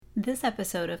This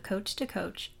episode of Coach to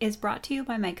Coach is brought to you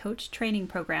by my coach training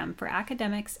program for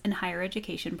academics and higher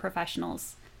education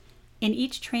professionals. In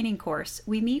each training course,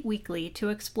 we meet weekly to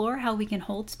explore how we can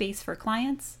hold space for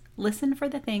clients, listen for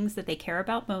the things that they care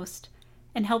about most,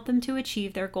 and help them to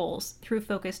achieve their goals through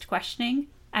focused questioning,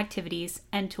 activities,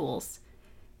 and tools.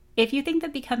 If you think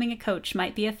that becoming a coach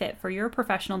might be a fit for your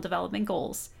professional development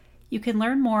goals, you can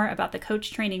learn more about the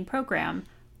coach training program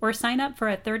or sign up for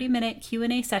a 30-minute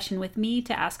Q&A session with me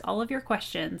to ask all of your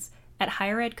questions at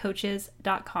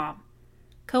higheredcoaches.com.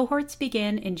 Cohorts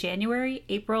begin in January,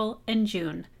 April, and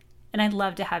June, and I'd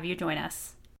love to have you join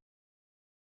us.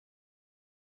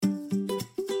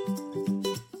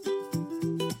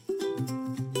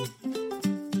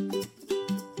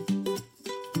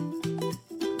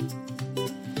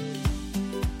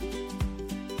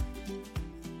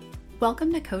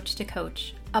 Welcome to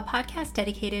Coach, a podcast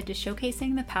dedicated to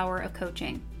showcasing the power of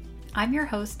coaching. I'm your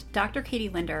host, Dr. Katie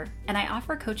Linder, and I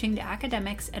offer coaching to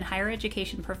academics and higher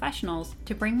education professionals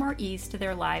to bring more ease to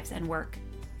their lives and work.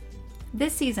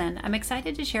 This season, I'm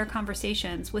excited to share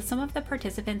conversations with some of the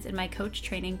participants in my coach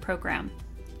training program.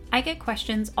 I get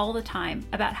questions all the time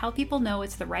about how people know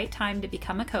it's the right time to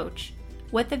become a coach,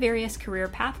 what the various career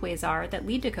pathways are that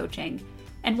lead to coaching,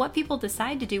 and what people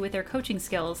decide to do with their coaching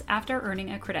skills after earning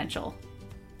a credential.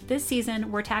 This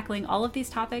season, we're tackling all of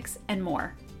these topics and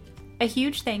more. A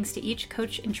huge thanks to each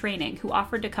coach in training who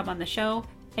offered to come on the show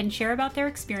and share about their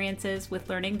experiences with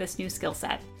learning this new skill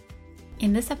set.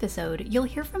 In this episode, you'll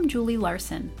hear from Julie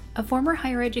Larsen, a former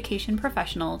higher education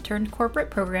professional turned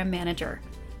corporate program manager.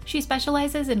 She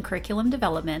specializes in curriculum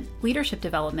development, leadership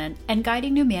development, and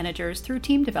guiding new managers through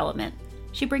team development.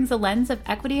 She brings a lens of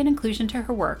equity and inclusion to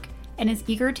her work and is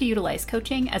eager to utilize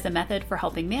coaching as a method for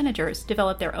helping managers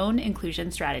develop their own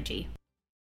inclusion strategy.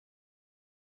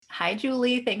 Hi,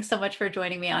 Julie. Thanks so much for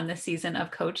joining me on this season of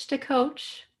Coach to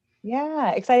Coach.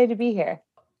 Yeah, excited to be here.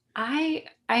 I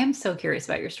am so curious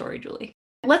about your story, Julie.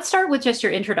 Let's start with just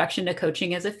your introduction to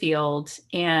coaching as a field,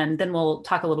 and then we'll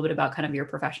talk a little bit about kind of your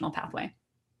professional pathway.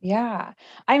 Yeah.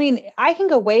 I mean, I can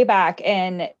go way back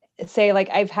and say like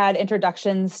I've had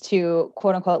introductions to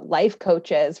quote unquote life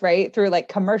coaches, right? Through like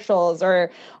commercials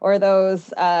or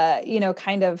those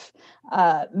kind of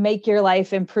make your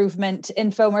life improvement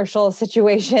infomercial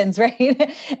situations,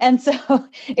 right? And so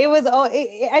it was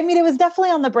it was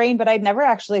definitely on the brain, but I'd never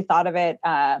actually thought of it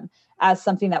as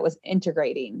something that was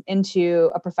integrating into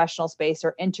a professional space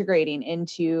or integrating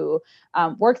into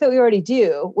work that we already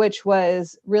do, which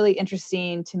was really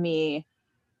interesting to me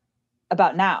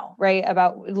about now, right?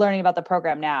 About learning about the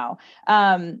program now.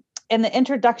 In the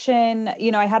introduction,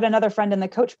 I had another friend in the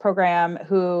coach program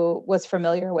who was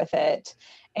familiar with it.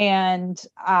 And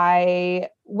I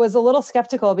was a little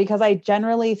skeptical because I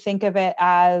generally think of it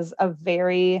as a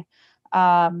very,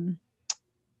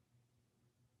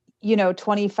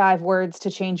 25 words to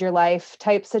change your life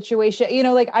type situation.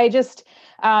 I just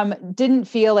didn't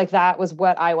feel like that was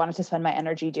what I wanted to spend my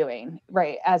energy doing,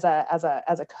 right? As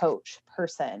a coach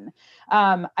person.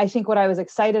 I think what I was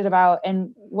excited about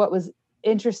and what was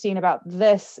interesting about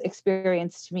this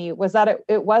experience to me was that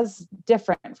it was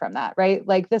different from that, right?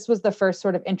 Like this was the first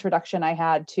sort of introduction I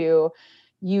had to,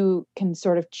 you can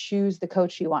sort of choose the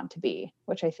coach you want to be,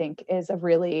 which I think is a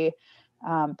really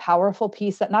powerful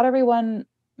piece that not everyone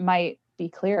might be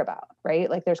clear about, right?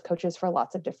 Like there's coaches for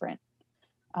lots of different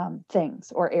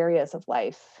things or areas of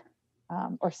life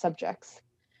or subjects.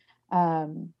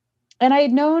 And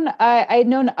I'd known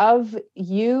of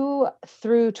you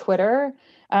through Twitter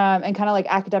and kind of like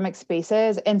academic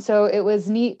spaces. And so it was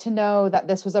neat to know that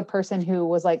this was a person who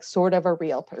was like sort of a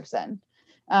real person.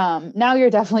 Now you're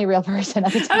definitely a real person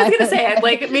at the time. I was going to say,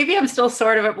 like, maybe I'm still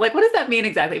sort of like, what does that mean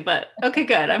exactly? But okay,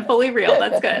 good. I'm fully real.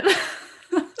 That's good.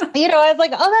 I was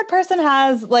like, oh, that person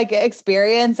has like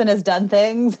experience and has done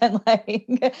things. And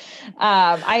like,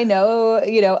 I know,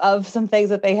 of some things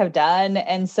that they have done.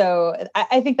 And so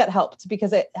I think that helped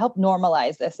because it helped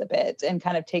normalize this a bit and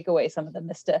kind of take away some of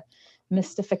the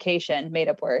mystification, made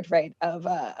up word, right, of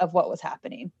what was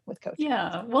happening with coaching.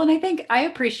 Yeah. Well, and I think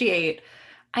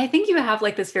you have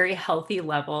like this very healthy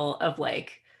level of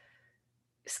like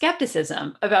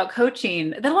skepticism about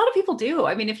coaching that a lot of people do.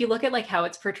 I mean, if you look at like how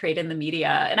it's portrayed in the media,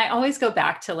 and I always go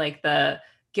back to like the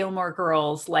Gilmore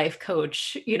Girls life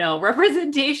coach,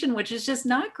 representation, which is just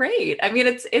not great. I mean,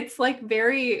 it's like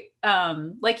very,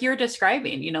 like you're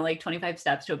describing, like 25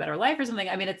 steps to a better life or something.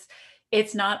 I mean,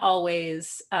 it's not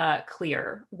always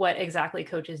clear what exactly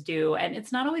coaches do. And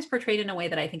it's not always portrayed in a way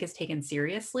that I think is taken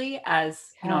seriously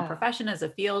as, a profession, as a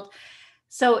field.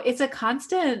 So it's a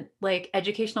constant like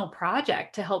educational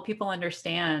project to help people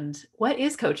understand what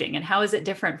is coaching and how is it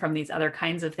different from these other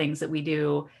kinds of things that we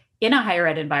do in a higher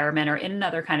ed environment or in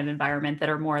another kind of environment that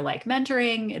are more like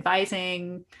mentoring,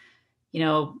 advising, you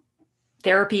know,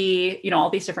 therapy, you know,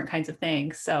 all these different kinds of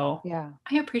things. So Yeah.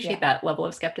 I appreciate Yeah. that level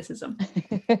of skepticism.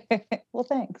 Well,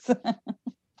 thanks.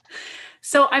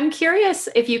 So I'm curious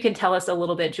if you can tell us a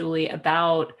little bit, Julie,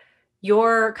 about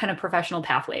your kind of professional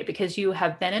pathway, because you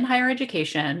have been in higher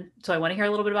education. So I want to hear a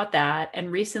little bit about that.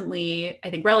 And recently, I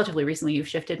think relatively recently, you've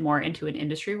shifted more into an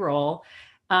industry role.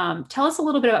 Tell us a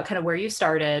little bit about kind of where you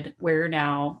started, where you're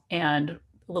now, and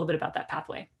a little bit about that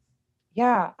pathway.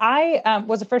 Yeah, I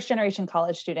was a first generation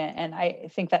college student, and I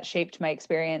think that shaped my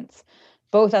experience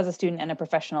both as a student and a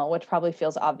professional, which probably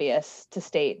feels obvious to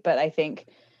state, but I think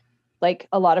like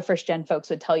a lot of first gen folks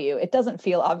would tell you, it doesn't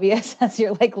feel obvious as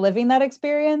you're like living that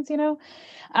experience, you know?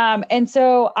 And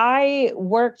so I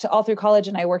worked all through college,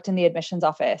 and I worked in the admissions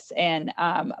office, and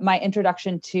my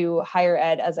introduction to higher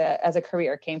ed as a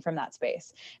career came from that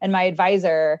space. And my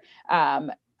advisor,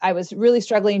 I was really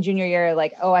struggling junior year,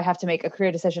 like, oh, I have to make a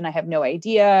career decision. I have no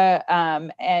idea.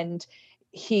 And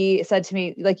he said to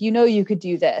me, like, you know, you could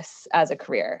do this as a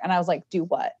career. And I was like, do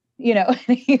what? You know,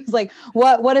 and he was like,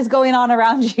 what is going on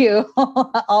around you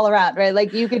all around, right?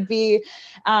 Like you could be,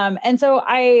 and so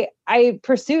I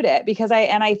pursued it because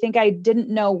I think I didn't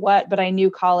know what, but I knew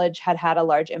college had a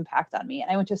large impact on me. And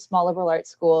I went to a small liberal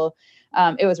arts school.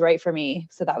 It was right for me.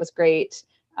 So that was great.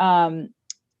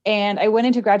 And I went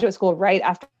into graduate school right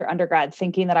after undergrad,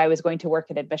 thinking that I was going to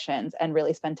work in admissions and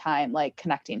really spend time like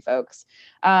connecting folks.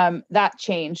 That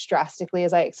changed drastically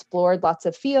as I explored lots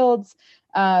of fields.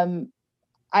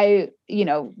 I, you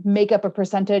know, make up a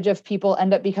percentage of people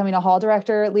end up becoming a hall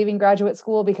director leaving graduate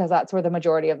school because that's where the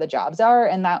majority of the jobs are.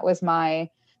 And that was my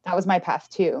path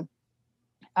too.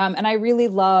 And I really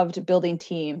loved building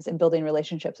teams and building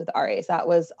relationships with RAs. That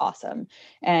was awesome.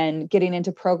 And getting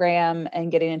into program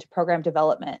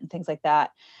development and things like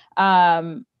that.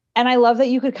 And I love that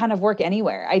you could kind of work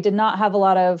anywhere. I did not have a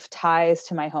lot of ties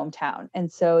to my hometown.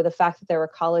 And so the fact that there were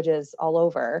colleges all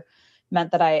over meant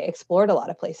that I explored a lot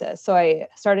of places. So I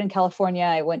started in California.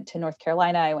 I went to North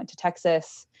Carolina. I went to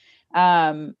Texas.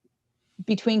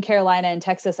 Between Carolina and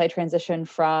Texas, I transitioned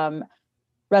from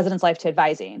residence life to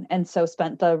advising. And so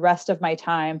spent the rest of my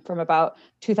time from about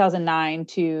 2009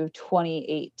 to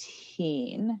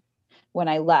 2018 when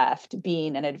I left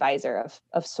being an advisor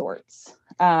of sorts,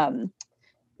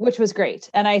 which was great.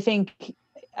 And I think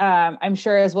I'm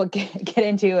sure as we'll get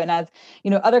into, and as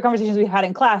you know, other conversations we've had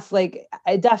in class, like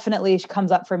it definitely comes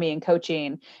up for me in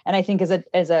coaching, and I think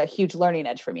is a huge learning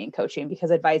edge for me in coaching, because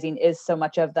advising is so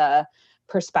much of the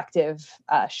perspective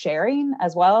sharing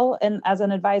as well, and as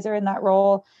an advisor in that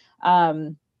role.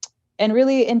 And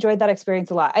really enjoyed that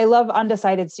experience a lot. I love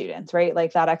undecided students, right?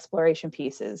 Like that exploration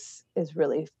piece is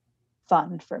really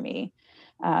fun for me.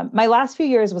 My last few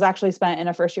years was actually spent in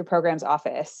a first year programs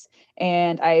office,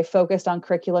 and I focused on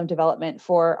curriculum development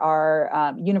for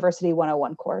our University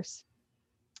 101 course.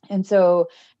 And so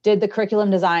did the curriculum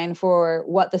design for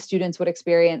what the students would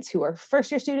experience who are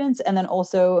first year students, and then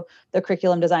also the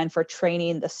curriculum design for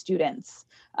training the students,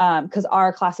 because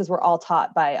our classes were all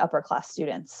taught by upper class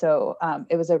students. So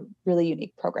it was a really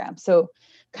unique program. So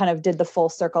kind of did the full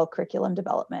circle curriculum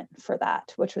development for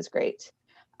that, which was great.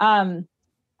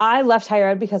 I left higher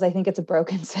ed because I think it's a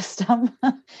broken system,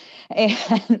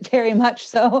 and very much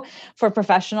so for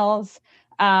professionals.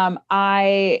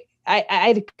 I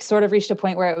sort of reached a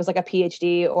point where it was like a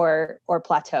PhD or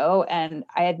plateau, and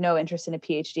I had no interest in a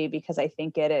PhD because I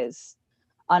think it is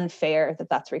unfair that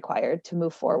that's required to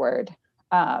move forward.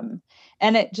 And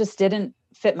it just didn't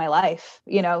fit my life,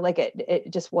 you know, like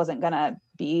it just wasn't gonna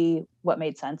be what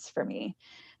made sense for me.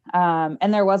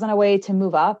 And there wasn't a way to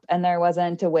move up, and there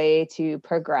wasn't a way to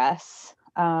progress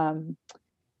in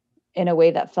a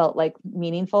way that felt like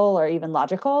meaningful or even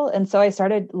logical. And so I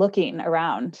started looking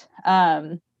around.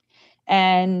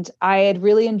 And I had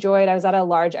really enjoyed, I was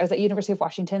at University of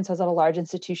Washington, so I was at a large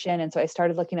institution. And so I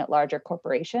started looking at larger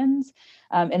corporations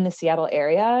in the Seattle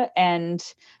area, and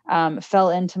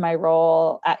fell into my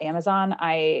role at Amazon.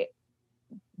 I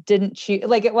didn't choose,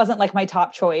 like, it wasn't like my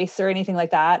top choice or anything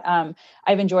like that.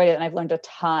 I've enjoyed it and I've learned a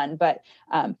ton, but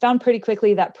found pretty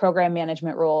quickly that program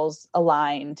management roles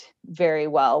aligned very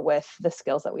well with the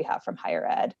skills that we have from higher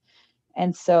ed.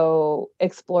 And so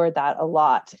explored that a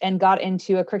lot and got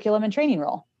into a curriculum and training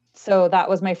role. So that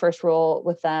was my first role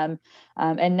with them.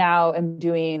 And now I'm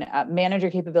doing manager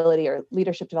capability or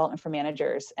leadership development for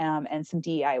managers, and some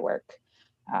DEI work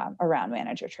around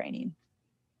manager training.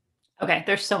 Okay,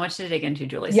 there's so much to dig into,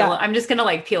 Julie. So Yeah. I'm just gonna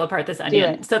like peel apart this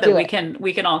onion so that Do we it.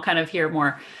 can all kind of hear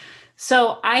more.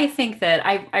 So I think that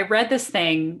I read this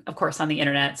thing, of course, on the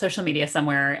internet, social media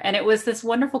somewhere, and it was this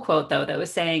wonderful quote though that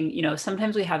was saying,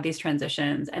 sometimes we have these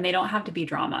transitions and they don't have to be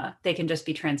drama. They can just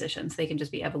be transitions. They can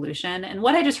just be evolution. And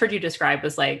what I just heard you describe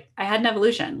was like I had an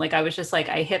evolution. Like I was just like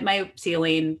I hit my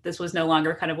ceiling. This was no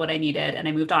longer kind of what I needed and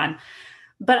I moved on.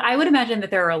 But I would imagine that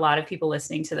there are a lot of people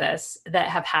listening to this that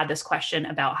have had this question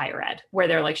about higher ed, where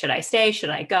they're like, should I stay?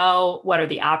 Should I go? What are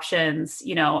the options?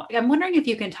 I'm wondering if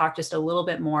you can talk just a little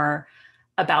bit more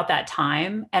about that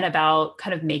time and about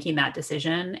kind of making that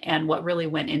decision and what really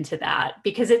went into that,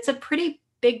 because it's a pretty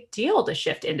big deal to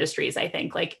shift industries. I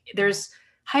think like there's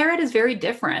higher ed is very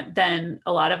different than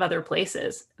a lot of other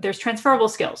places. There's transferable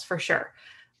skills for sure.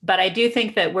 But I do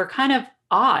think that we're kind of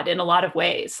odd in a lot of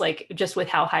ways, like just with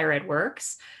how higher ed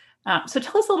works. So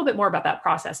tell us a little bit more about that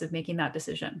process of making that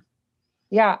decision.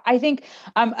 Yeah, I think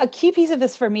a key piece of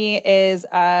this for me is,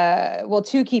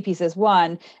 two key pieces.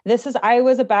 One, I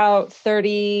was about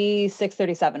 36,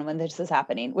 37 when this is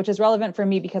happening, which is relevant for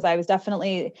me because I was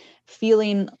definitely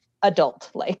feeling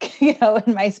adult, like, in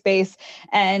my space.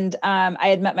 And I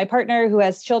had met my partner who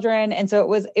has children. And so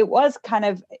it was kind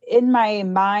of in my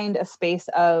mind, a space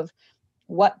of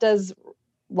what does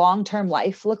long-term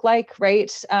life look like,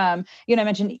 right? I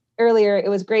mentioned earlier, it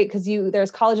was great because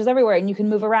there's colleges everywhere and you can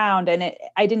move around, and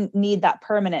I didn't need that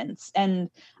permanence. And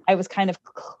I was kind of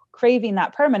craving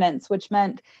that permanence, which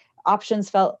meant options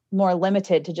felt more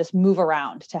limited to just move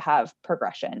around to have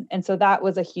progression. And so that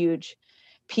was a huge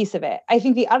piece of it. I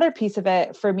think the other piece of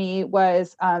it for me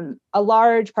was a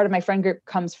large part of my friend group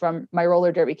comes from my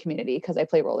roller derby community because I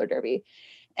play roller derby.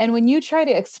 And when you try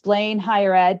to explain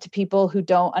higher ed to people who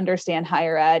don't understand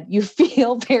higher ed, you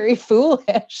feel very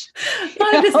foolish.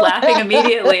 I'm just laughing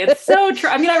immediately. It's so true.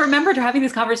 I mean, I remember having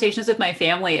these conversations with my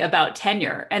family about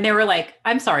tenure, and they were like,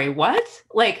 I'm sorry, what?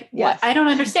 Like, Yes. What? I don't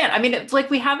understand. I mean, it's like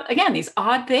we have, again, these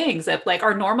odd things that like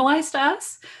are normalized to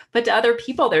us, but to other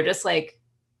people, they're just like,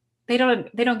 they don't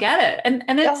get it. And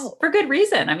it's for good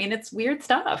reason. I mean, it's weird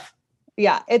stuff.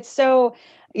 Yeah. It's so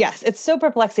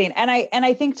perplexing. And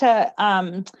I think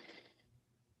to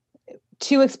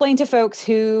explain to folks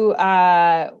who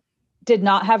did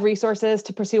not have resources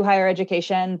to pursue higher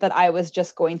education that I was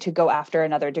just going to go after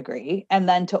another degree. And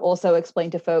then to also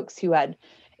explain to folks who had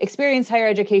experienced higher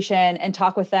education and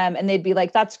talk with them, and they'd be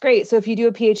like, that's great. So if you do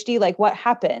a PhD, like what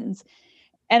happens?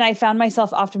 And I found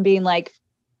myself often being like,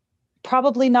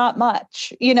 probably not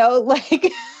much,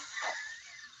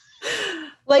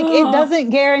 like it doesn't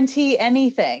guarantee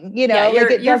anything, Yeah,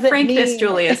 your frankness, mean...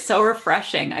 Julie, is so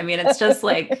refreshing. I mean, it's just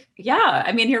like, yeah,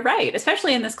 I mean, you're right,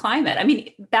 especially in this climate. I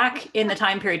mean, back in the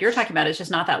time period you're talking about, it's just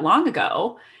not that long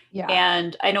ago. Yeah.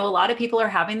 And I know a lot of people are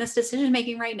having this decision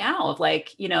making right now of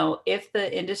like, if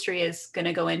the industry is going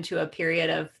to go into a period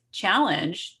of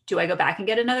challenge, do I go back and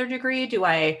get another degree? Do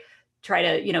I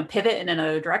try to, pivot in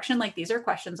another direction? Like these are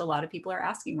questions a lot of people are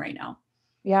asking right now.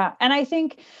 Yeah. And I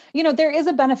think, there is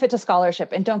a benefit to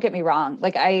scholarship, and don't get me wrong.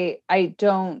 Like I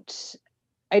don't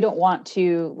want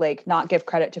to like not give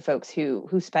credit to folks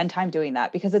who spend time doing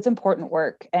that, because it's important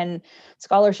work, and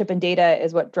scholarship and data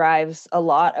is what drives a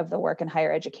lot of the work in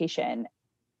higher education.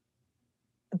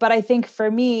 But I think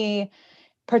for me,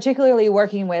 particularly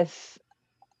working with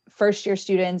first year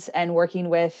students and working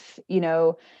with,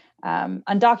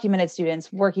 undocumented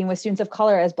students, working with students of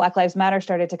color as Black Lives Matter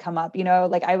started to come up,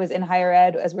 like I was in higher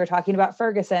ed as we were talking about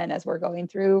Ferguson, as we're going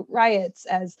through riots,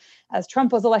 as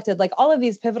Trump was elected, like all of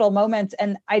these pivotal moments.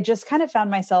 And I just kind of found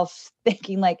myself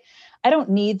thinking like, I don't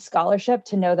need scholarship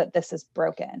to know that this is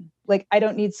broken. Like, I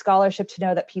don't need scholarship to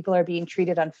know that people are being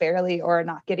treated unfairly or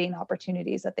not getting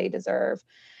opportunities that they deserve,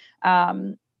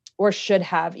 or should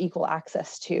have equal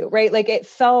access to, right? Like it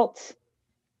felt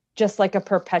just like a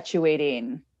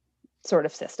perpetuating sort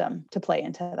of system to play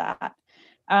into that.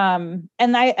 And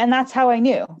that's how I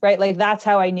knew, right? Like, that's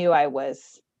how I knew I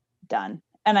was done.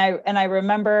 And I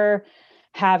remember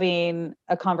having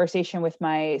a conversation with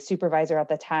my supervisor at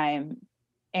the time,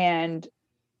 and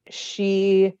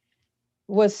she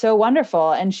was so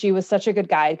wonderful. And she was such a good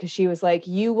guide, because she was like,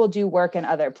 you will do work in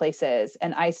other places,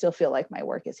 and I still feel like my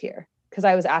work is here. Because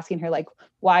I was asking her like,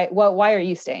 why are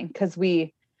you staying? Because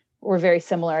we were very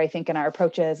similar, I think, in our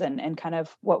approaches and kind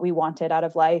of what we wanted out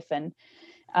of life. And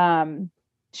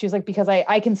she was like, because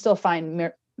I can still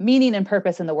find meaning and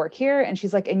purpose in the work here. And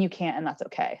she's like, and you can't, and that's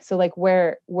okay. So like,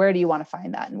 where do you want to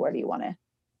find that? And where do you want to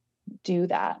do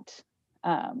that?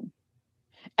 And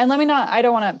I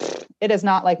don't want to, it is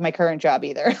not like my current job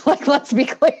either. Like, let's be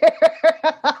clear.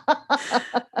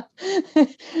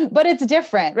 But it's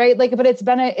different, right? Like, but it's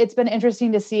been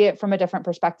interesting to see it from a different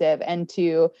perspective, and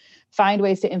to find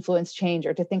ways to influence change,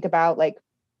 or to think about like,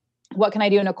 what can I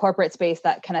do in a corporate space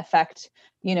that can affect,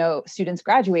 students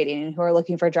graduating and who are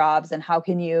looking for jobs, and how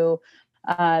can you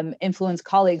influence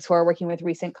colleagues who are working with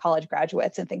recent college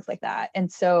graduates and things like that.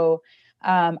 And so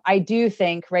I do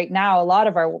think right now a lot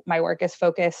of my work is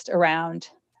focused around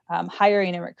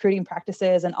hiring and recruiting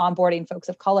practices and onboarding folks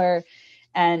of color,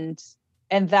 and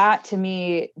that to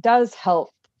me does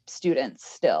help students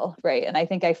still, right? And I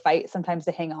think I fight sometimes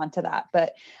to hang on to that,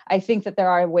 but I think that there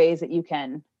are ways that you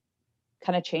can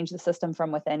kind of change the system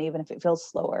from within, even if it feels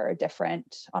slower or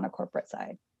different on a corporate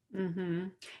side. Mm-hmm.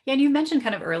 Yeah, and you mentioned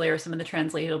kind of earlier some of the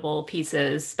translatable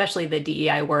pieces, especially the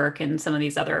DEI work and some of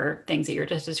these other things that you're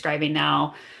just describing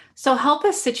now. So help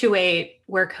us situate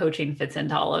where coaching fits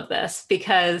into all of this,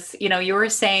 because you were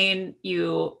saying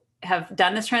you have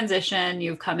done this transition,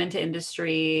 you've come into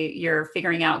industry, you're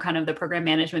figuring out kind of the program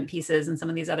management pieces and some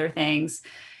of these other things,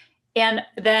 and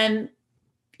then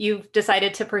you've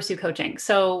decided to pursue coaching.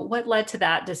 So what led to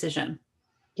that decision?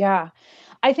 Yeah,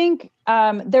 I think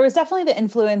there was definitely the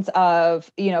influence of,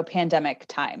 pandemic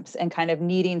times and kind of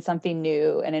needing something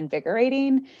new and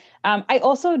invigorating. I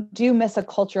also do miss a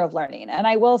culture of learning. And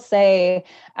I will say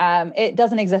it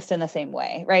doesn't exist in the same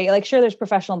way, right? Like, sure, there's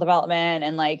professional development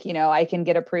and I can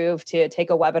get approved to take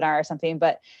a webinar or something,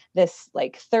 but this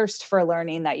like thirst for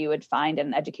learning that you would find in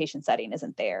an education setting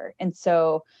isn't there. And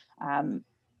so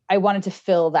I wanted to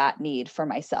fill that need for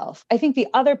myself. I think the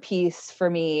other piece for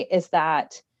me is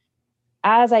that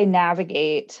as I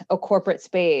navigate a corporate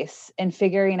space and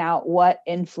figuring out what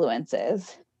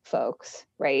influences folks,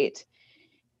 right?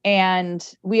 And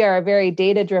we are a very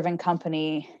data-driven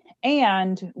company,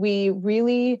 and we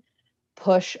really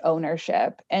push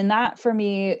ownership. And that for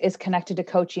me is connected to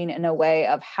coaching in a way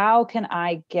of how can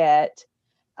I get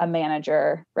a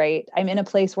manager, right? I'm in a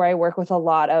place where I work with a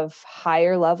lot of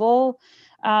higher level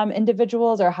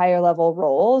individuals or higher level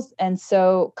roles. And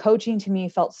so coaching to me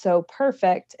felt so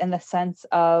perfect in the sense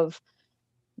of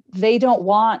they don't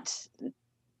want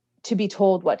to be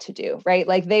told what to do, right?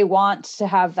 Like, they want to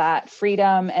have that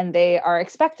freedom, and they are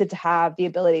expected to have the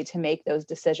ability to make those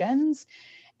decisions.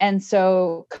 And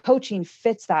so coaching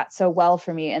fits that so well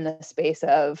for me in the space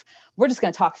of, we're just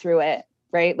going to talk through it,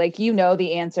 right? Like,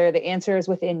 the answer is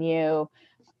within you.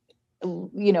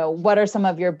 What are some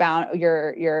of your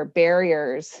your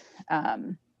barriers?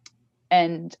 And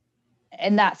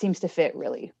that seems to fit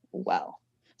really well.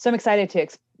 So I'm excited to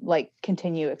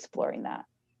continue exploring that.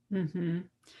 Mm-hmm.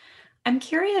 I'm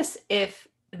curious if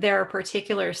there are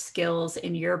particular skills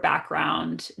in your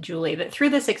background, Julie, that through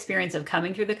this experience of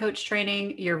coming through the coach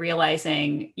training, you're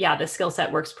realizing, yeah, the skill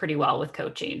set works pretty well with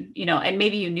coaching, and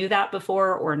maybe you knew that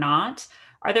before or not.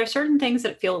 Are there certain things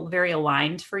that feel very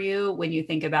aligned for you when you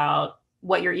think about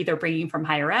what you're either bringing from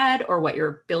higher ed or what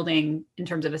you're building in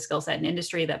terms of a skill set in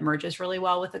industry that merges really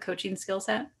well with the coaching skill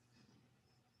set?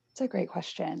 It's a great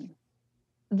question.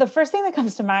 The first thing that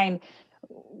comes to mind,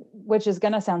 which is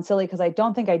going to sound silly because I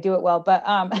don't think I do it well, but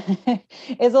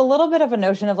is a little bit of a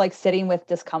notion of like sitting with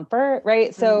discomfort,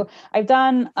 right? So I've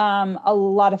done a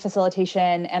lot of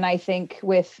facilitation, and I think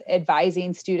with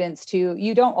advising students too,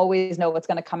 you don't always know what's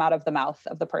going to come out of the mouth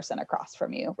of the person across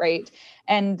from you, right?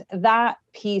 And that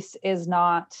piece is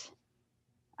not,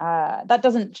 that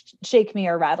doesn't shake me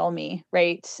or rattle me,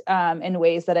 right? In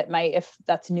ways that it might, if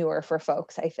that's newer for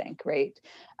folks, I think, right?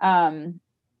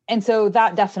 And so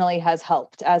that definitely has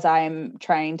helped as I'm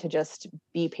trying to just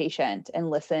be patient and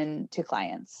listen to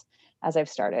clients as I've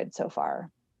started so far.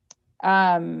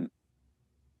 Yeah,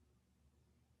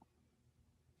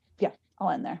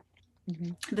 I'll end there.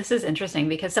 Mm-hmm. This is interesting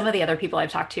because some of the other people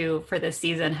I've talked to for this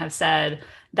season have said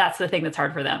that's the thing that's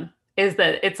hard for them, is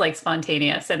that it's like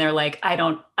spontaneous, and they're like, I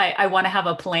want to have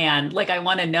a plan. Like, I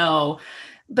want to know.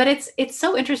 But it's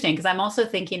so interesting because I'm also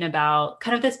thinking about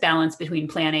kind of this balance between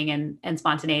planning and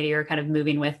spontaneity, or kind of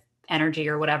moving with energy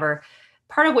or whatever.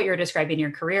 Part of what you're describing in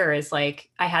your career is like,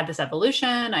 I had this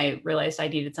evolution. I realized I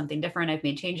needed something different. I've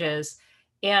made changes.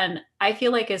 And I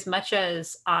feel like as much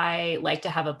as I like to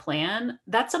have a plan,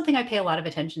 that's something I pay a lot of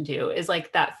attention to, is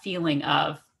like that feeling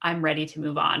of I'm ready to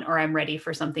move on, or I'm ready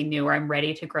for something new, or I'm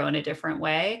ready to grow in a different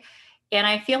way. And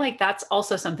I feel like that's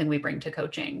also something we bring to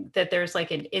coaching, that there's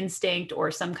like an instinct or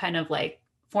some kind of like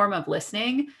form of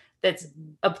listening that's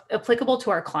applicable to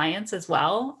our clients as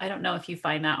well. I don't know if you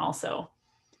find that also.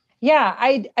 Yeah,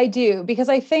 I do, because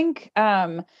I think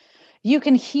you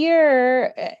can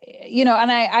hear,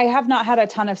 and I have not had a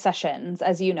ton of sessions,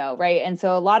 as you know, right? And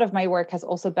so a lot of my work has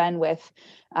also been with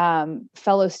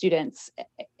fellow students,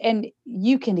 and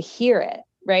you can hear it,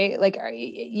 right? Like,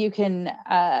 you can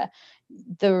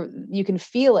you can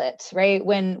feel it, right?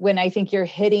 When I think you're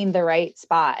hitting the right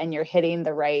spot and you're hitting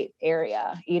the right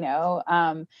area,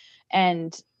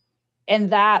 and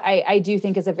and that I do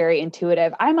think is a very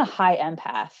intuitive. I'm a high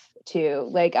empath too.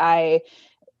 Like I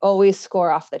always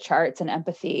score off the charts in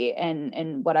empathy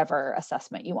and whatever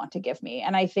assessment you want to give me.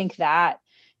 And I think that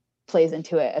plays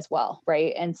into it as well.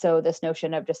 Right. And so this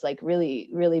notion of just like really,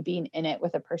 really being in it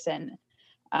with a person,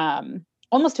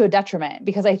 almost to a detriment,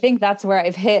 because I think that's where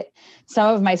I've hit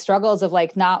some of my struggles of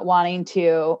like not wanting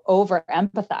to over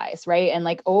empathize. Right. And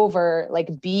like over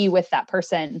like be with that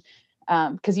person.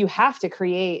 Cause you have to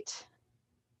create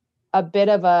a bit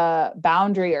of a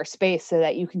boundary or space so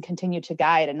that you can continue to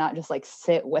guide and not just like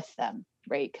sit with them.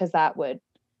 Right. Cause that would,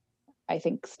 I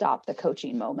think, stop the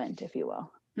coaching moment, if you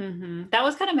will. Mm-hmm. That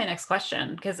was kind of my next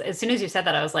question, because as soon as you said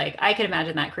that, I was like, I can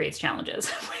imagine that creates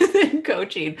challenges within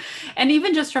coaching. And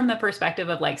even just from the perspective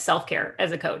of like self-care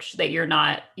as a coach, that you're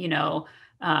not,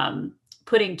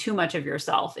 putting too much of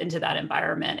yourself into that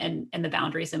environment, and the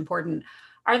boundary is important.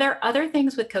 Are there other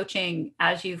things with coaching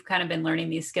as you've kind of been learning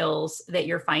these skills that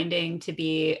you're finding to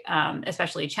be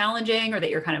especially challenging, or that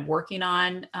you're kind of working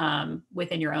on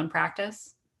within your own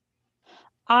practice?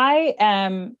 I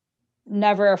am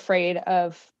never afraid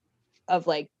of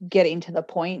like getting to the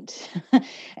point.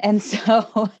 And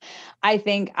so I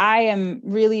think I am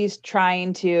really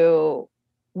trying to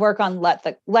work on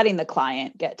letting the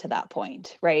client get to that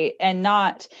point, right? And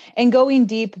going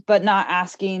deep, but not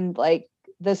asking like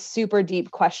the super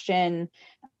deep question,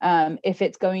 if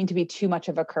it's going to be too much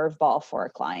of a curveball for a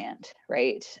client,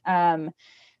 right?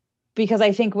 Because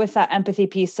I think with that empathy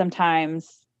piece,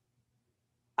 sometimes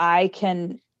I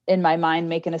can, in my mind,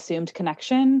 make an assumed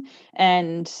connection,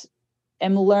 and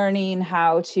am learning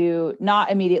how to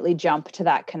not immediately jump to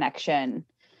that connection,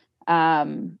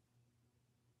 and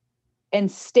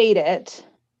state it,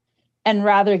 and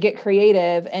rather get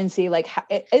creative and see like,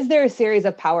 is there a series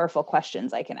of powerful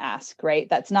questions I can ask, right?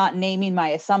 That's not naming my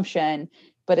assumption,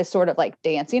 but is sort of like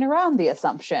dancing around the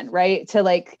assumption, right?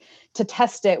 To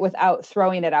test it without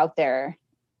throwing it out there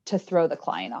to throw the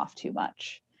client off too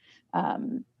much.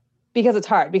 Because it's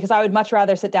hard, because I would much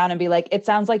rather sit down and be like, it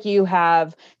sounds like you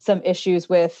have some issues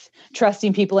with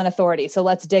trusting people in authority. So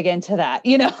let's dig into that,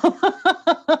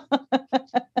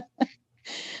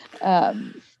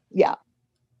 yeah.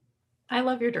 I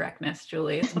love your directness,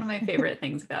 Julie. It's one of my favorite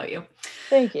things about you.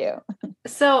 Thank you.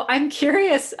 So I'm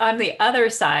curious, on the other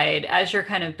side, as you're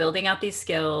kind of building out these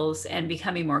skills and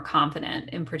becoming more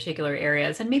confident in particular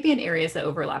areas, and maybe in areas that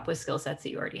overlap with skill sets that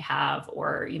you already have,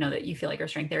 or, that you feel like are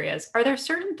strength areas, are there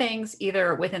certain things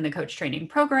either within the coach training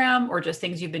program or just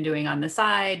things you've been doing on the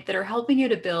side that are helping you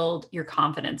to build your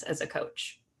confidence as a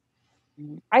coach?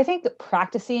 I think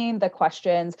practicing the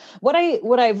questions, what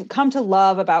I've come to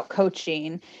love about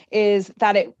coaching is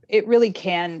that it really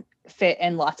can fit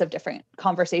in lots of different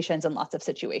conversations and lots of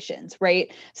situations,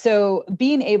 right? So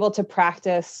being able to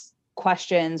practice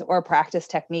questions or practice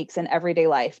techniques in everyday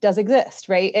life does exist,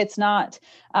 right? It's not,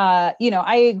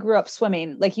 I grew up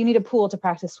swimming, like you need a pool to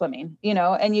practice swimming,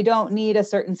 and you don't need a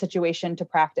certain situation to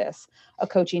practice a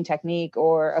coaching technique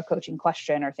or a coaching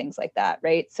question or things like that,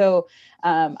 right? So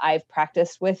I've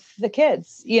practiced with the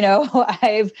kids,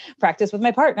 I've practiced with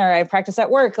my partner, I've practiced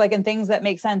at work, like in things that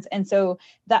make sense. And so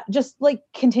that just like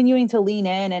continuing to lean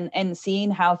in and seeing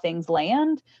how things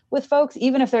land with folks,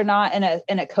 even if they're not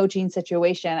in a coaching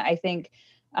situation, I think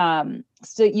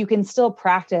so you can still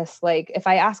practice. Like if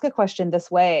I ask a question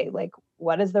this way, like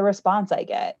what is the response I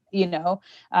get?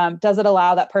 Does it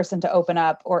allow that person to open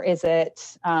up, or is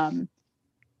it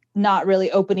not really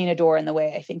opening a door in the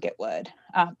way I think it would?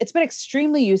 It's been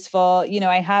extremely useful.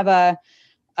 I have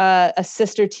a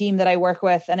sister team that I work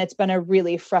with, and it's been a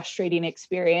really frustrating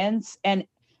experience. And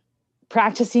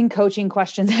practicing coaching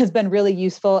questions has been really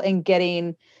useful in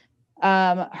getting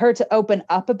her to open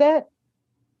up a bit,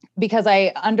 because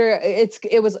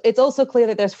it's also clear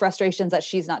that there's frustrations that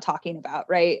she's not talking about,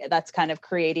 right? That's kind of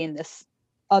creating this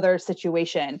other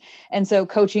situation. And so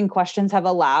coaching questions have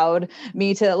allowed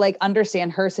me to like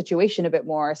understand her situation a bit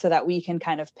more so that we can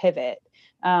kind of pivot,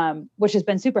 which has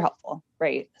been super helpful,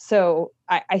 right? So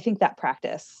I think that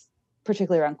practice,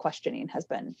 particularly around questioning, has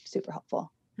been super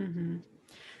helpful. Mm-hmm.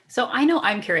 So I know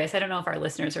I'm curious. I don't know if our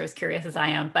listeners are as curious as I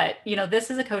am, but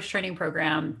this is a coach training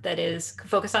program that is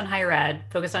focused on higher ed,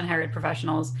 focused on higher ed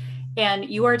professionals, and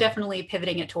you are definitely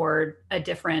pivoting it toward a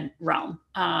different realm.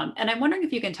 And I'm wondering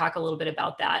if you can talk a little bit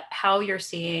about that, how you're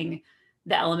seeing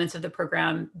the elements of the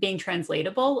program being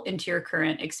translatable into your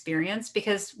current experience.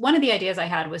 Because one of the ideas I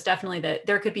had was definitely that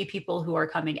there could be people who are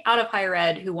coming out of higher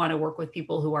ed who want to work with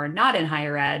people who are not in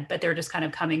higher ed, but they're just kind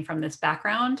of coming from this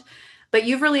background. But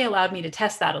you've really allowed me to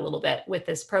test that a little bit with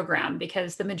this program,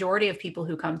 because the majority of people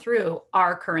who come through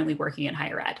are currently working in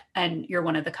higher ed, and you're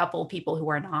one of the couple people who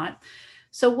are not.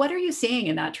 So what are you seeing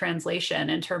in that translation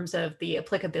in terms of the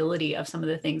applicability of some of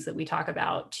the things that we talk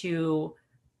about to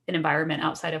an environment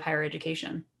outside of higher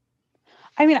education?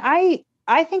 I mean,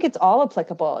 I think it's all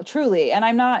applicable, truly. And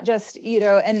I'm not just,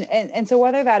 and so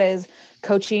whether that is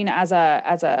coaching as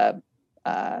a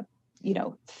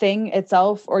thing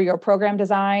itself or your program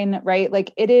design, right?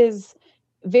 Like it is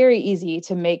very easy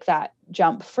to make that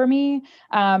jump for me.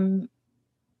 And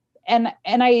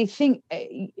I think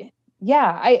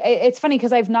it's funny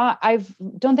because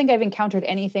don't think I've encountered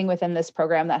anything within this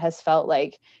program that has felt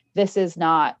like this is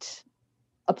not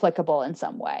applicable in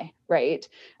some way, right?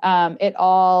 It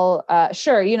all,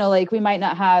 sure, like we might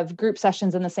not have group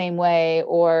sessions in the same way,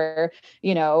 or,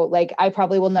 like I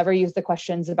probably will never use the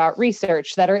questions about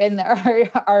research that are in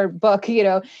our book,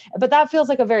 but that feels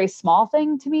like a very small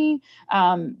thing to me,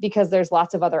 because there's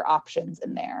lots of other options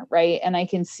in there, right? And I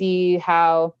can see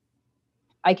how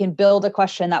I can build a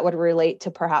question that would relate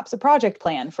to perhaps a project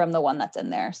plan from the one that's in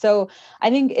there. So I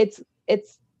think it's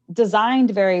designed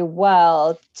very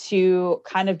well to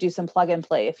kind of do some plug and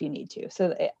play if you need to.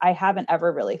 So I haven't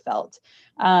ever really felt,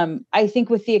 I think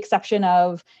with the exception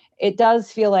of, it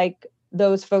does feel like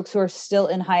those folks who are still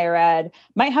in higher ed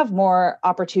might have more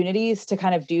opportunities to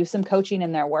kind of do some coaching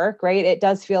in their work, right? It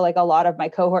does feel like a lot of my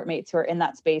cohort mates who are in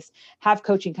that space have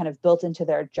coaching kind of built into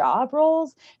their job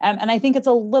roles. And I think it's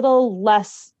a little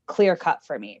less clear cut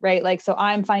for me, right? Like, so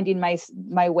I'm finding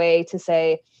my way to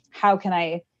say, how can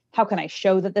I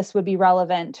show that this would be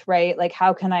relevant, right? Like,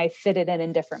 how can I fit it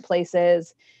in different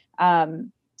places?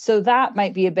 So that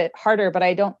might be a bit harder, but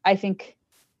I think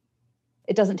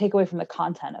it doesn't take away from the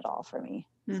content at all for me.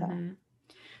 Mm-hmm.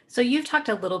 So you've talked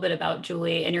a little bit about,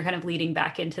 Julie, and you're kind of leading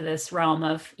back into this realm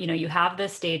of, you have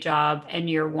this day job and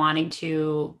you're wanting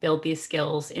to build these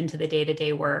skills into the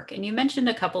day-to-day work. And you mentioned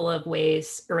a couple of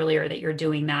ways earlier that you're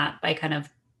doing that by kind of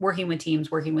working with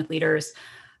teams, working with leaders.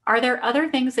 Are there other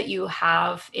things that you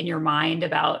have in your mind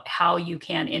about how you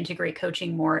can integrate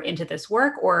coaching more into this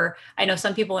work? Or I know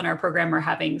some people in our program are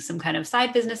having some kind of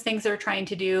side business things they're trying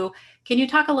to do. Can you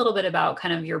talk a little bit about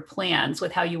kind of your plans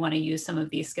with how you want to use some of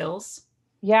these skills?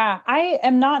 Yeah, I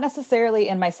am not necessarily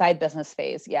in my side business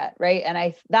phase yet, right?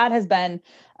 And that has been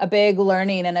a big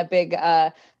learning and a big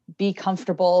be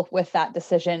comfortable with that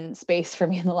decision space for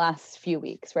me in the last few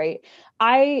weeks, right?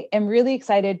 I am really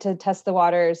excited to test the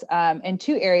waters in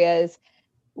two areas.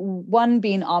 One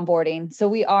being onboarding. So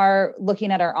we are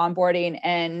looking at our onboarding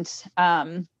and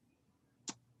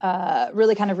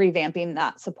really kind of revamping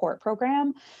that support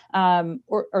program,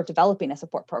 or developing a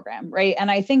support program, right? And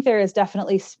I think there is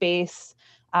definitely space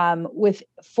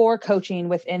for coaching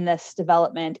within this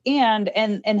development, and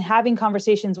having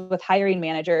conversations with hiring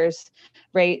managers,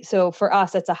 right? So for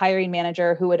us, it's a hiring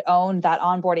manager who would own that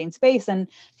onboarding space, and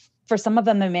for some of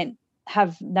them, they may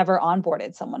have never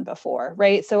onboarded someone before,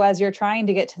 right? So as you're trying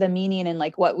to get to the meaning and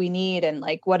like what we need and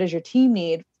like what does your team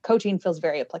need, coaching feels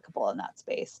very applicable in that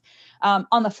space.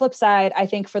 On the flip side, I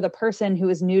think for the person who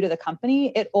is new to the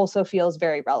company, it also feels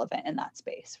very relevant in that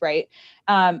space, right?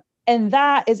 And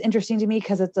that is interesting to me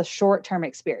because it's a short-term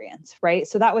experience, right?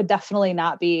 So that would definitely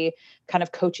not be kind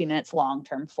of coaching in its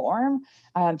long-term form.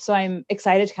 So I'm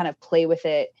excited to kind of play with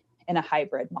it in a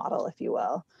hybrid model, if you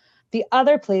will. The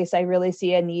other place I really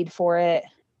see a need for it,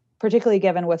 particularly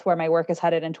given with where my work is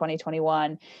headed in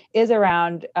 2021, is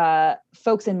around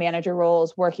folks in manager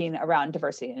roles working around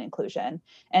diversity and inclusion.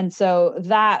 And so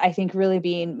that, I think, really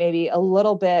being maybe a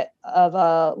little bit of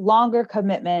a longer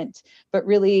commitment, but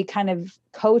really kind of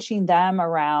coaching them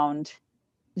around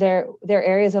their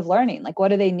areas of learning. Like, what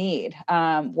do they need?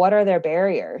 What are their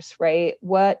barriers, right?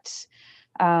 What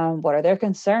are their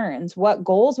concerns? What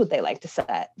goals would they like to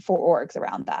set for orgs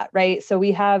around that, right? So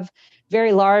we have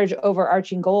very large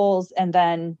overarching goals, and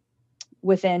then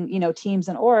within, teams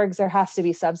and orgs, there has to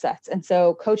be subsets. And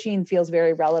so coaching feels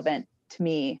very relevant to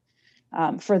me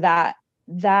for that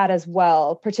as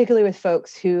well, particularly with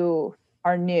folks who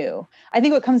are new. I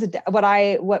think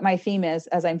what my theme is,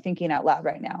 as I'm thinking out loud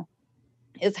right now,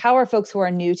 is how are folks who are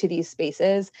new to these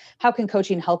spaces, how can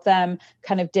coaching help them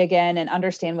kind of dig in and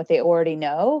understand what they already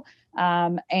know,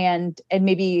 and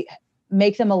maybe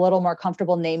make them a little more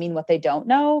comfortable naming what they don't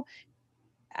know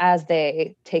as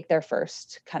they take their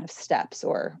first kind of steps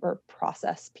or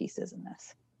process pieces in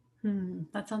this.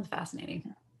 That sounds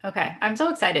fascinating. Okay. I'm so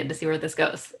excited to see where this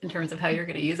goes in terms of how you're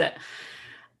going to use it.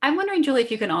 I'm wondering, Julie,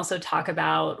 if you can also talk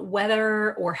about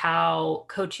whether or how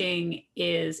coaching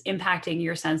is impacting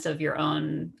your sense of your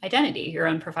own identity, your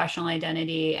own professional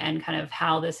identity, and kind of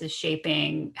how this is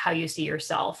shaping how you see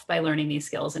yourself by learning these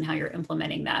skills and how you're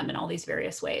implementing them in all these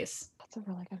various ways. That's a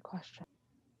really good question.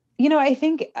 I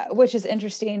think, which is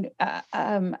interesting,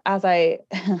 as I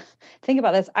think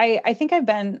about this, I think I've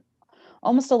been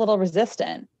almost a little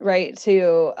resistant, right,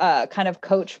 to kind of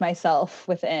coach myself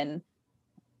within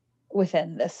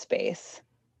this space.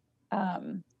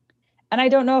 And I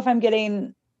don't know if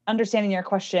I'm understanding your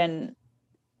question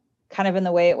kind of in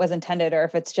the way it was intended, or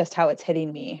if it's just how it's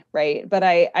hitting me, right? But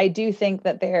I do think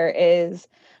that there is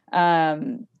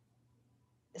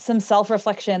some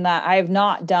self-reflection that I've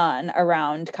not done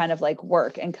around kind of like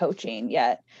work and coaching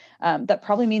yet. That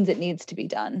probably means it needs to be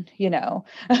done,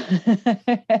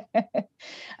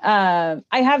 I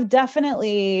have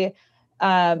definitely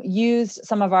used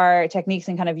some of our techniques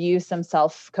and kind of used some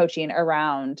self-coaching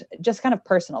around just kind of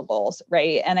personal goals,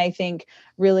 right? And I think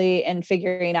really in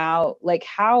figuring out like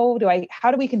how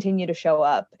do we continue to show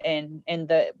up in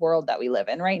the world that we live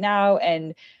in right now,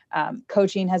 and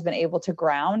coaching has been able to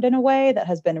ground in a way that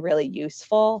has been really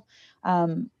useful,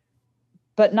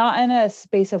 but not in a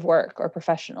space of work or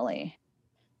professionally,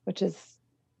 which is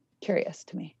curious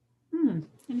to me.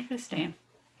 Interesting.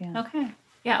 Yeah. Okay.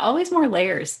 Yeah, always more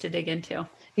layers to dig into.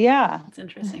 Yeah. That's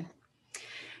interesting.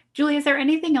 Julie, is there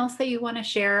anything else that you want to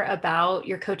share about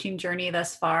your coaching journey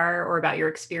thus far, or about your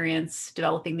experience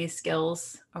developing these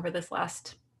skills over this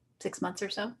last 6 months or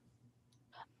so?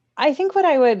 I think what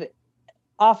I would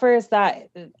offer is that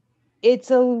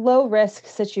it's a low risk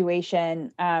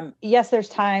situation. Yes, there's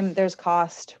time, there's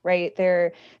cost, right?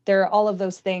 There are all of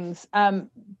those things.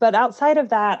 But outside of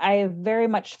that, I very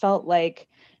much felt like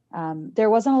there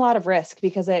wasn't a lot of risk,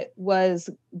 because it was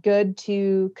good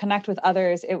to connect with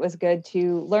others. It was good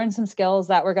to learn some skills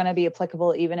that were going to be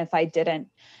applicable, even if I didn't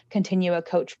continue a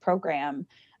coach program.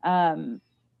 And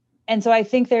so I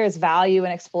think there is value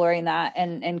in exploring that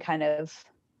and kind of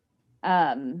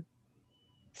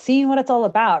seeing what it's all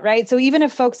about, right? So even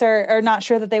if folks are not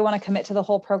sure that they want to commit to the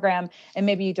whole program, and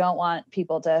maybe you don't want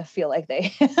people to feel like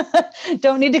they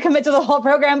don't need to commit to the whole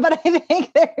program, but I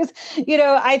think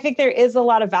I think there is a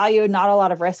lot of value, not a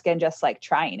lot of risk in just like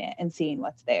trying it and seeing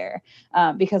what's there.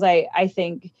 Because I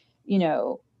think,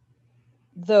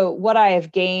 what I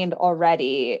have gained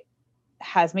already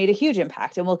has made a huge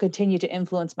impact and will continue to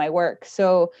influence my work.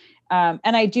 So,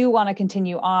 and I do want to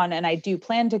continue on, and I do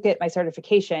plan to get my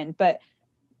certification, but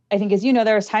I think, as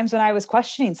there was times when I was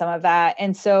questioning some of that.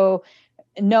 And so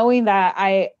knowing that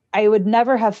I would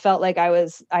never have felt like I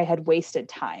had wasted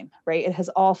time, right? It has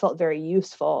all felt very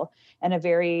useful and a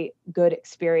very good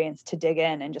experience to dig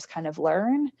in and just kind of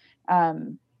learn.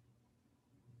 And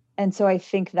so I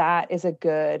think that is a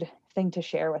good thing to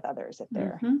share with others if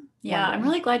they're Yeah, I'm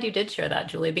really glad you did share that,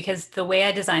 Julie, because the way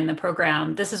I designed the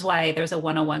program, this is why there's a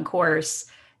 101 course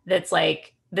that's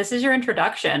like, this is your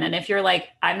introduction. And if you're like,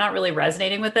 I'm not really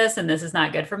resonating with this and this is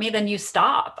not good for me, then you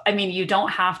stop. I mean, you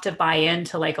don't have to buy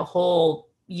into like a whole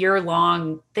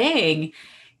year-long thing.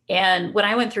 And when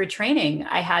I went through training,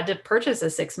 I had to purchase a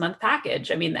 6-month package.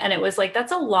 I mean, and it was like,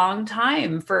 that's a long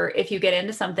time for if you get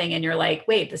into something and you're like,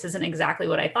 wait, this isn't exactly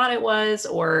what I thought it was.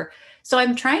 Or so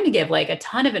I'm trying to give like a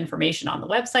ton of information on the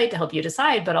website to help you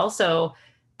decide, but also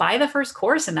buy the first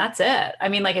course and that's it. I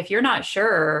mean, like if you're not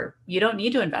sure, you don't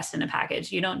need to invest in a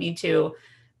package. You don't need to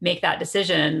make that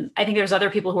decision. I think there's other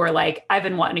people who are like, I've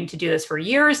been wanting to do this for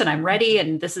years and I'm ready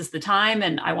and this is the time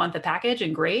and I want the package,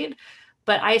 and great.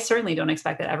 But I certainly don't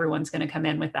expect that everyone's going to come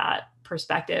in with that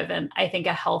perspective. And I think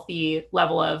a healthy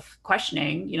level of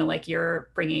questioning, like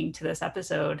you're bringing to this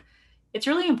episode, it's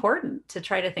really important to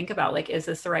try to think about like, is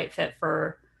this the right fit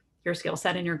for your skill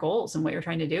set and your goals and what you're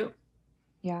trying to do?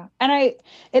 Yeah. And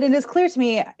it is clear to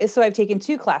me. So I've taken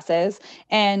 2 classes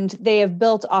and they have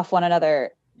built off one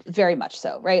another very much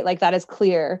so, right? Like that is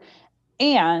clear.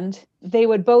 And they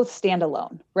would both stand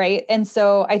alone, right? And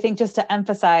so I think just to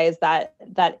emphasize that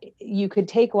you could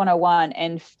take 101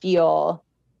 and feel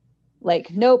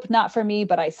like, nope, not for me,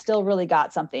 but I still really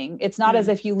got something. It's not as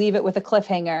if you leave it with a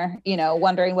cliffhanger,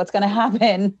 wondering what's going to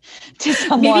happen to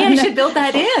someone. Maybe I should build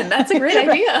that in. That's a great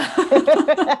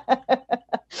idea.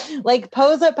 Like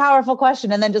pose a powerful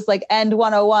question and then just like end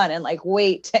 101 and like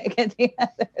wait to get the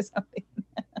answer or something.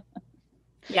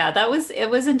 Yeah, it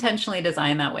was intentionally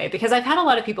designed that way, because I've had a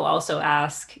lot of people also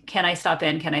ask, can I stop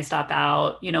in? Can I stop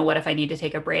out? What if I need to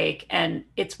take a break? And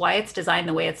it's why it's designed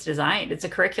the way it's designed. It's a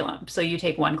curriculum. So you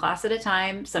take one class at a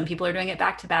time. Some people are doing it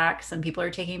back to back. Some people are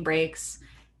taking breaks,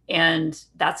 and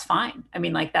that's fine. I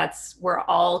mean, like we're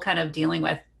all kind of dealing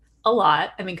with a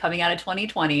lot. I mean, coming out of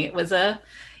 2020, it was a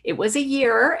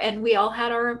year and we all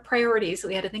had our priorities that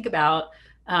we had to think about.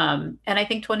 And I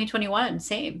think 2021,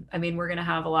 same. I mean, we're going to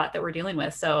have a lot that we're dealing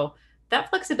with. So that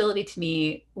flexibility to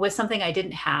me was something I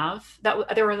didn't have.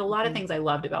 There were a lot of things I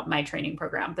loved about my training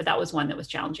program, but that was one that was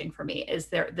challenging for me.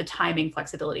 The timing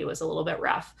flexibility was a little bit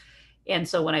rough. And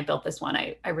so when I built this one,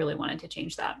 I really wanted to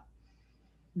change that.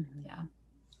 Mm-hmm. Yeah.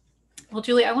 Well,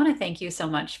 Julie, I want to thank you so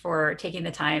much for taking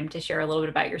the time to share a little bit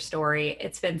about your story.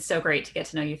 It's been so great to get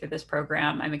to know you through this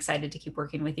program. I'm excited to keep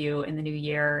working with you in the new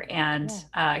year, and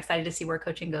excited to see where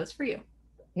coaching goes for you.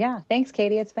 Yeah. Thanks,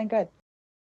 Katie. It's been good.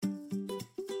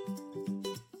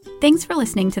 Thanks for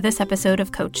listening to this episode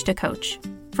of Coach to Coach.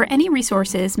 For any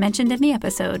resources mentioned in the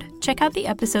episode, check out the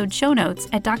episode show notes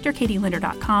at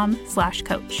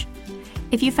drkatielinder.com/coach.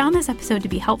 If you found this episode to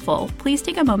be helpful, please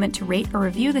take a moment to rate or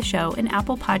review the show in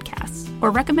Apple Podcasts, or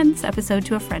recommend this episode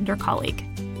to a friend or colleague.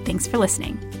 Thanks for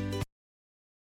listening.